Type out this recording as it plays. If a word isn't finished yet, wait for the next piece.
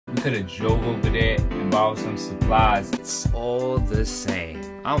could have drove over there and borrowed some supplies. It's all the same.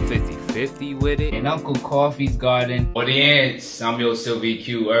 I'm 50-50 with it. In Uncle Coffee's garden. Audience, I'm your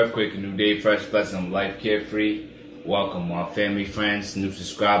Cilvereq, Earthquake, a new day, fresh blessing, life carefree. Welcome my family, friends, new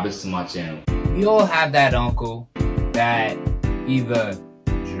subscribers to my channel. We all have that uncle that either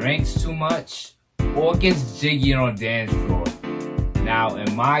drinks too much or gets jiggy on dance floor. Now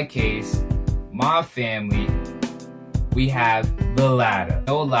in my case, my family, we have the latter.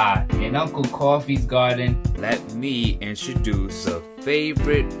 No lie, in Uncle Coffee's garden, let me introduce a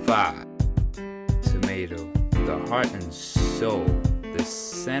favorite five. Tomato, the heart and soul, the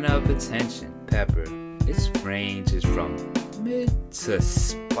center of attention. Pepper, its range is from mid to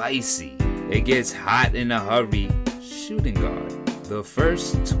spicy. It gets hot in a hurry. Shooting guard, the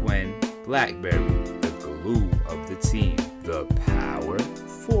first twin. Blackberry, the glue of the team. The power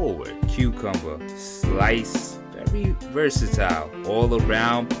forward. Cucumber, slice, very versatile, all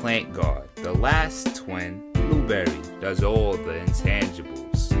around plant guard. The last twin. Blueberry, does all the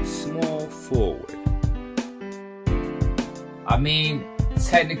intangibles. Small forward. I mean,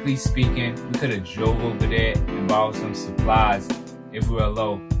 technically speaking, we could have drove over there and borrowed some supplies if we were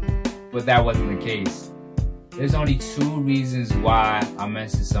low, but that wasn't the case. There's only two reasons why I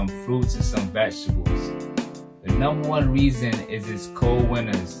mentioned some fruits and some vegetables. The number one reason is it's cold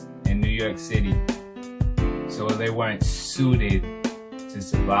winters in New York City, so they weren't suited to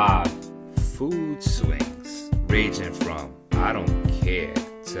survive. Food swings, ranging from I don't care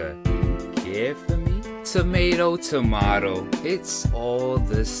to you care for me? Tomato, tomato, it's all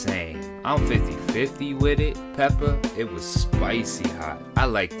the same. I'm 50-50 with it. Pepper, it was spicy hot. I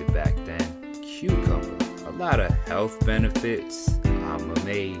liked it back then. Cucumber, a lot of health benefits. I'm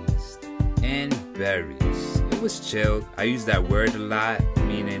amazed. And berries, it was chilled. I use that word a lot,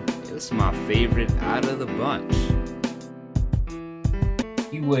 meaning it was my favorite out of the bunch.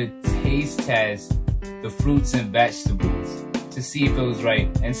 He would taste test the fruits and vegetables to see if it was right.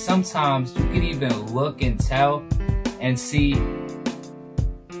 And sometimes you could even look and tell and see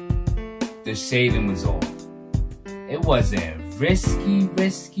the shading was off. It wasn't risky,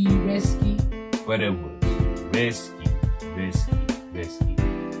 but it was risky.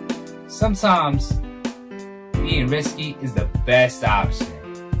 Sometimes being risky is the best option.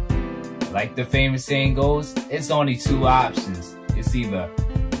 Like the famous saying goes, it's only two options. It's either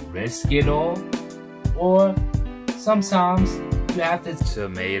risk it all, or sometimes you have to.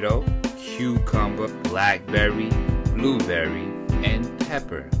 Tomato, cucumber, blackberry, blueberry, and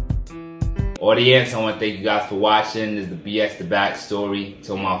pepper. Audience, I want to thank you guys for watching. This is the BS the Backstory.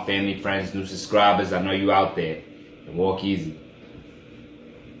 To my family, friends, new subscribers, I know you out there. Walk easy.